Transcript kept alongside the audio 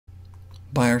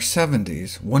By our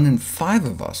 70s, 1 in 5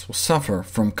 of us will suffer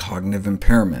from cognitive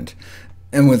impairment,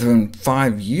 and within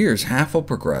 5 years, half will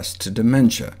progress to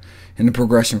dementia, in a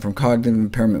progression from cognitive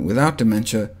impairment without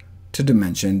dementia to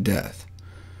dementia and death.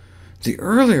 The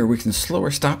earlier we can slow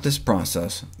or stop this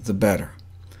process, the better.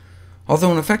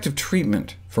 Although an effective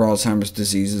treatment for Alzheimer's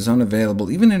disease is unavailable,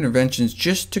 even interventions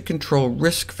just to control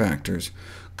risk factors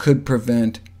could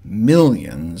prevent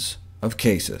millions of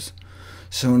cases.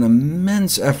 So an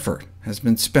immense effort has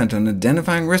been spent on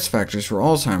identifying risk factors for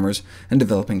Alzheimer's and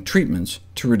developing treatments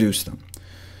to reduce them.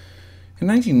 In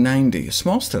 1990, a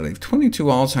small study of 22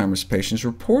 Alzheimer's patients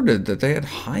reported that they had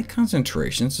high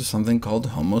concentrations of something called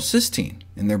homocysteine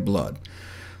in their blood.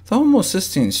 The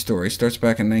homocysteine story starts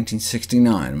back in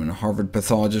 1969, when a Harvard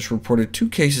pathologist reported 2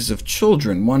 cases of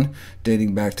children, one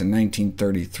dating back to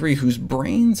 1933, whose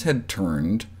brains had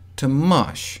turned to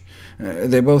mush.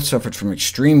 They both suffered from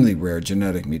extremely rare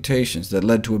genetic mutations that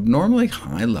led to abnormally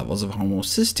high levels of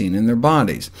homocysteine in their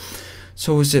bodies.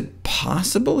 So is it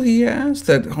possible, he asked,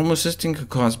 that homocysteine could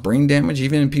cause brain damage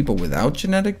even in people without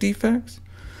genetic defects?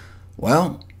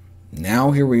 Well,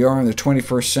 now here we are in the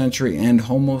 21st century, and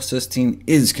homocysteine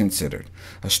is considered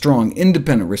a strong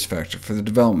independent risk factor for the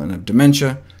development of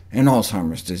dementia and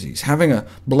Alzheimer's disease. Having a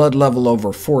blood level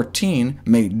over 14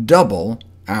 may double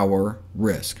our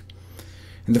risk.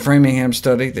 In the Framingham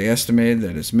study, they estimated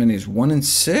that as many as 1 in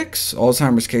 6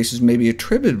 Alzheimer's cases may be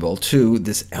attributable to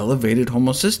this elevated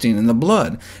homocysteine in the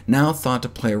blood, now thought to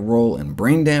play a role in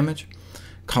brain damage,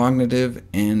 cognitive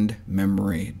and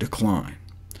memory decline.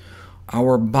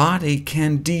 Our body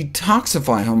can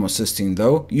detoxify homocysteine,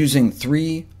 though, using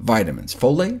 3 vitamins: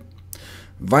 folate,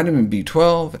 vitamin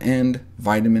B12, and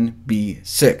vitamin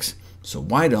B6. So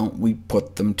why don't we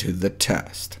put them to the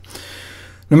test?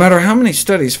 No matter how many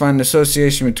studies find an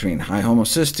association between high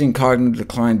homocysteine, cognitive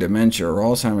decline, dementia, or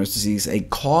Alzheimer's disease, a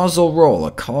causal role,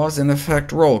 a cause and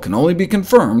effect role, can only be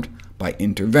confirmed by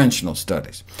interventional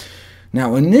studies.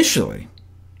 Now, initially,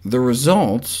 the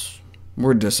results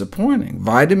were disappointing.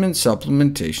 Vitamin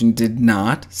supplementation did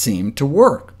not seem to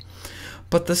work.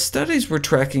 But the studies were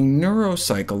tracking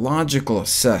neuropsychological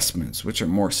assessments, which are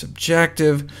more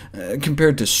subjective,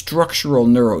 compared to structural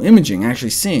neuroimaging, actually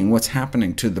seeing what's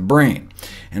happening to the brain.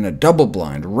 And a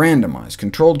double-blind, randomized,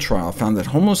 controlled trial found that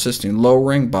homocysteine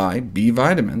lowering by B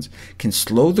vitamins can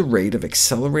slow the rate of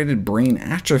accelerated brain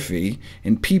atrophy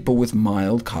in people with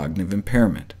mild cognitive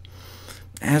impairment.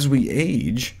 As we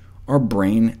age, our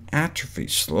brain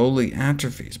slowly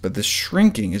atrophies, but the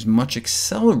shrinking is much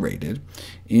accelerated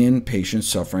in patients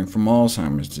suffering from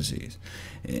Alzheimer's disease.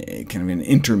 Kind of an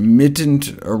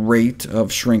intermittent rate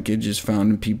of shrinkage is found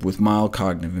in people with mild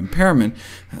cognitive impairment,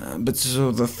 but so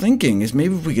the thinking is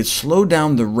maybe if we could slow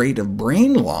down the rate of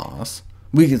brain loss,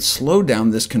 we could slow down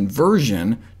this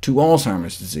conversion to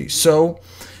Alzheimer's disease. So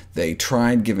they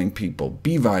tried giving people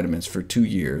B vitamins for 2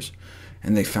 years,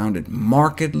 and they found it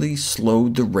markedly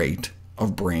slowed the rate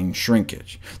of brain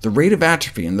shrinkage. The rate of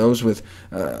atrophy in those with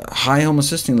high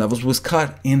homocysteine levels was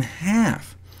cut in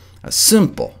half. A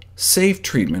simple, safe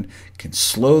treatment can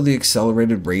slow the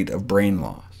accelerated rate of brain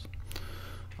loss.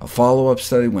 A follow-up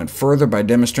study went further by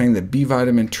demonstrating that B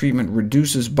vitamin treatment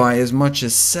reduces by as much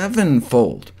as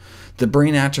 7-fold the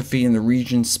brain atrophy in the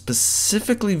region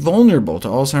specifically vulnerable to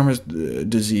Alzheimer's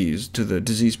disease, to the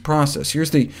disease process.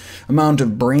 Here's the amount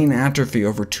of brain atrophy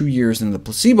over 2 years in the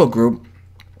placebo group.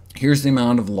 Here's the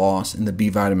amount of loss in the B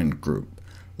vitamin group.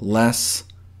 Less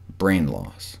brain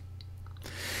loss.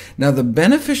 Now, the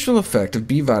beneficial effect of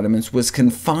B vitamins was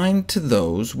confined to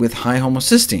those with high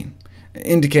homocysteine,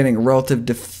 indicating a relative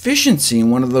deficiency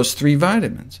in one of those 3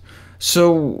 vitamins.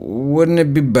 So wouldn't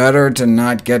it be better to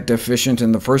not get deficient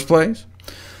in the first place?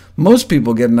 Most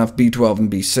people get enough B12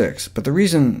 and B6, but the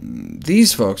reason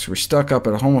these folks were stuck up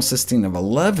at a homocysteine of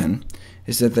 11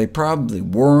 is that they probably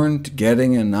weren't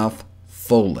getting enough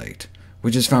folate,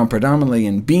 which is found predominantly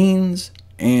in beans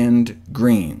and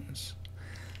greens.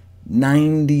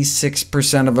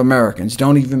 96% of Americans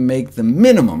don't even make the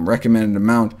minimum recommended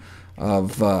amount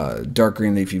of dark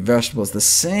green leafy vegetables, the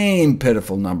same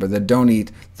pitiful number that don't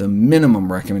eat the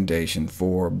minimum recommendation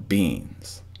for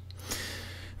beans.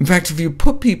 In fact, if you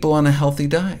put people on a healthy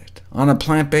diet, on a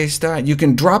plant-based diet, you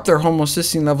can drop their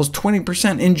homocysteine levels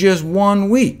 20% in just 1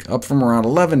 week, up from around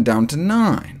 11 down to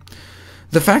 9.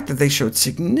 The fact that they showed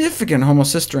significant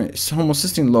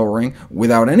homocysteine lowering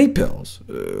without any pills,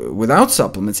 without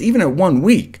supplements, even at 1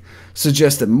 week,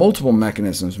 suggests that multiple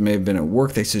mechanisms may have been at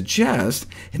work. They suggest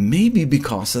it may be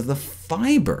because of the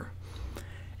fiber.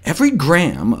 Every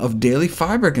gram of daily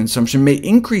fiber consumption may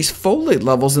increase folate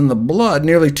levels in the blood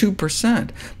nearly 2%,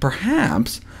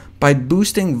 perhaps by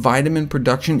boosting vitamin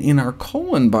production in our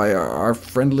colon by our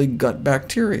friendly gut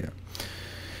bacteria.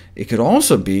 It could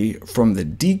also be from the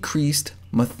decreased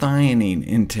methionine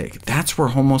intake. That's where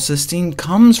homocysteine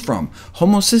comes from.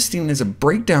 Homocysteine is a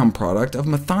breakdown product of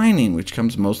methionine, which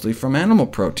comes mostly from animal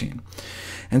protein.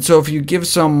 And so if you give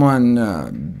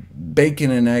someone bacon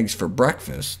and eggs for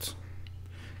breakfast,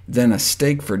 then a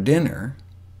steak for dinner,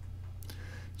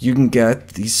 you can get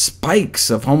these spikes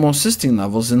of homocysteine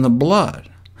levels in the blood.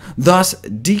 Thus,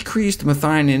 decreased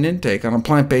methionine intake on a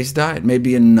plant-based diet may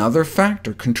be another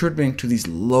factor contributing to these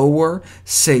lower,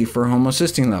 safer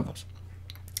homocysteine levels.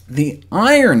 The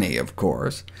irony, of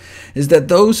course, is that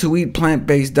those who eat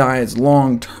plant-based diets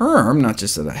long-term, not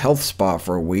just at a health spa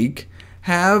for a week,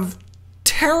 have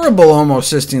terrible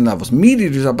homocysteine levels. Meat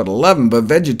eaters up at 11, but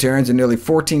vegetarians are nearly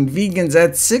 14, vegans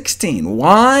at 16.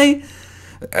 Why?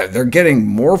 They're getting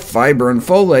more fiber and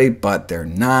folate, but they're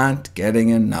not getting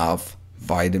enough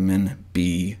vitamin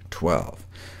B12.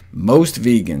 Most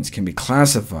vegans can be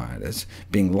classified as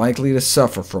being likely to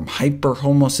suffer from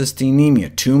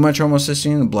hyperhomocysteinemia, too much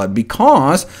homocysteine in the blood,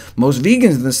 because most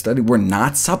vegans in this study were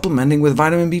not supplementing with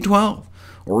vitamin B12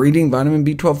 or eating vitamin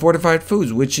B12 fortified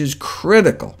foods, which is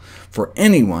critical for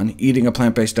anyone eating a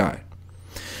plant-based diet.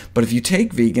 But if you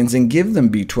take vegans and give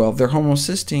them B12, their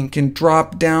homocysteine can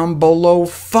drop down below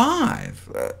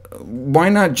 5. Why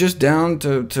not just down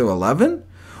to 11?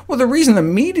 Well, the reason the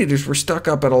meat eaters were stuck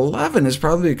up at 11 is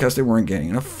probably because they weren't getting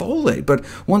enough folate. But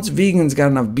once vegans got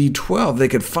enough B12, they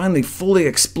could finally fully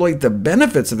exploit the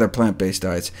benefits of their plant-based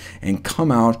diets and come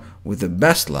out with the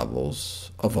best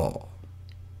levels of all.